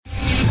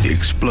The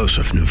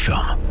explosive new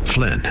film,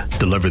 Flynn,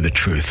 Deliver the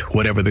Truth,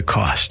 Whatever the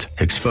Cost,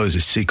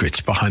 exposes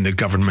secrets behind the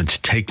government's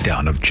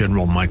takedown of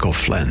General Michael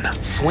Flynn.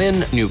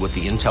 Flynn knew what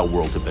the intel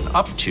world had been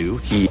up to.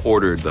 He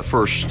ordered the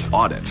first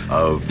audit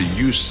of the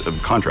use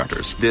of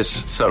contractors.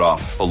 This set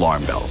off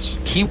alarm bells.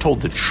 He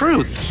told the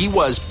truth. He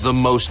was the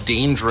most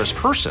dangerous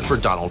person for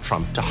Donald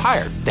Trump to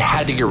hire. They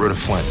had to get rid of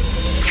Flynn.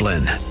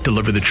 Flynn,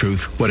 Deliver the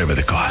Truth, Whatever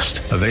the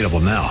Cost. Available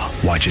now.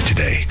 Watch it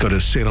today. Go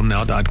to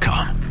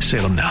salemnow.com.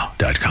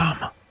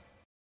 salemnow.com.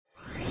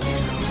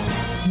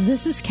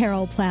 This is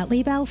Carol Platt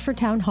Liebau for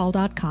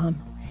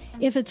townhall.com.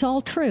 If it's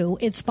all true,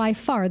 it's by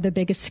far the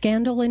biggest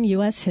scandal in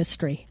U.S.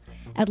 history.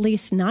 At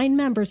least 9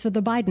 members of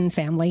the Biden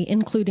family,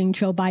 including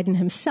Joe Biden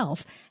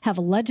himself, have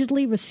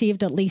allegedly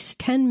received at least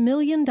 $10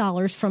 million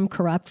from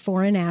corrupt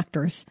foreign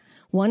actors.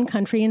 One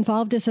country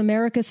involved is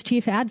America's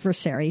chief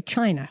adversary,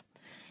 China.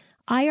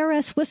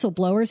 IRS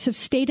whistleblowers have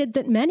stated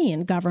that many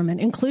in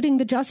government, including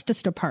the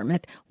Justice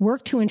Department,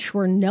 work to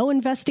ensure no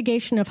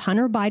investigation of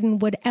Hunter Biden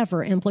would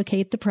ever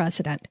implicate the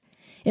president.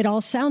 It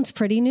all sounds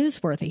pretty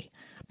newsworthy,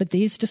 but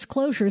these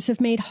disclosures have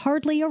made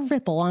hardly a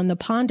ripple on the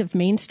pond of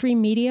mainstream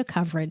media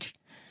coverage.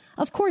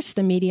 Of course,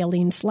 the media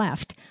leans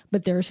left,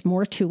 but there's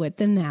more to it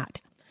than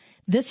that.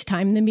 This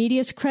time, the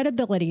media's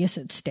credibility is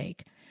at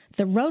stake.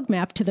 The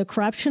roadmap to the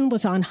corruption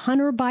was on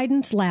Hunter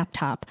Biden's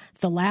laptop.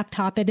 The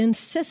laptop it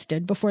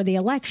insisted before the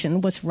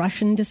election was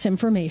Russian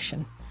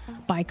disinformation.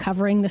 By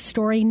covering the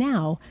story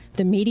now,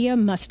 the media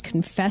must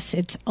confess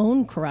its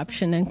own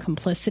corruption and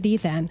complicity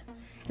then.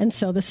 And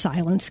so the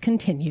silence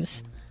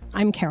continues.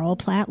 I'm Carol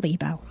Platt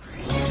Liebau.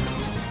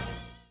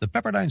 The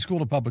Pepperdine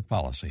School of Public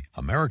Policy,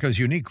 America's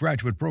unique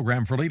graduate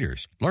program for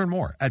leaders. Learn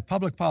more at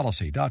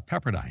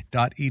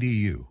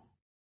publicpolicy.pepperdine.edu.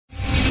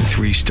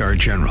 3-star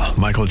General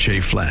Michael J.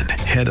 Flynn,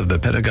 head of the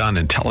Pentagon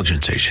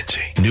Intelligence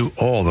Agency, knew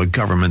all the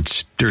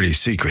government's dirty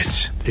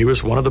secrets. He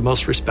was one of the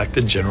most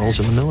respected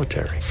generals in the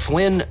military.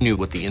 Flynn knew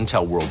what the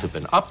intel world had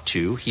been up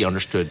to. He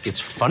understood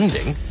its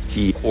funding.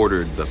 He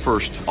ordered the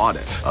first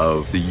audit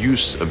of the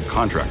use of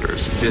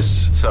contractors.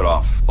 This set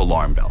off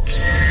alarm bells.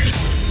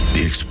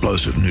 The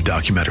explosive new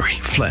documentary,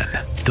 Flynn,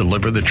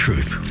 Deliver the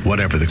Truth,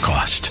 Whatever the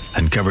Cost,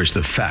 uncovers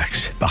the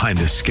facts behind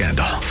this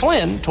scandal.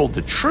 Flynn told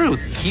the truth.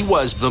 He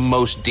was the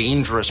most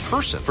dangerous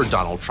person for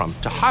Donald Trump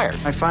to hire.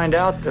 I find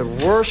out the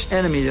worst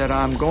enemy that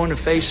I'm going to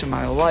face in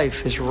my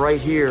life is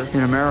right here in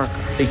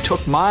America. They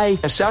took my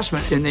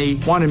assessment and they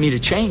wanted me to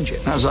change it.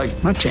 And I was like,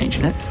 I'm not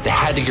changing it. They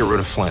had to get rid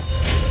of Flynn.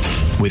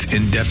 With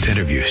in-depth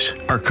interviews,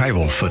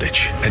 archival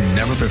footage, and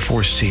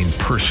never-before-seen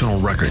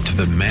personal records of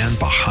the man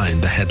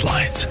behind the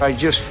headlines. I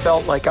just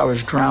felt like I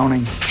was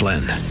drowning.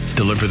 Flynn,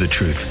 Deliver the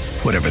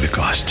Truth, Whatever the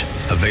Cost.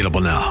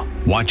 Available now.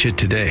 Watch it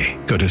today.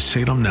 Go to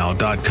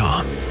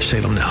salemnow.com.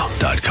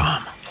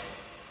 salemnow.com.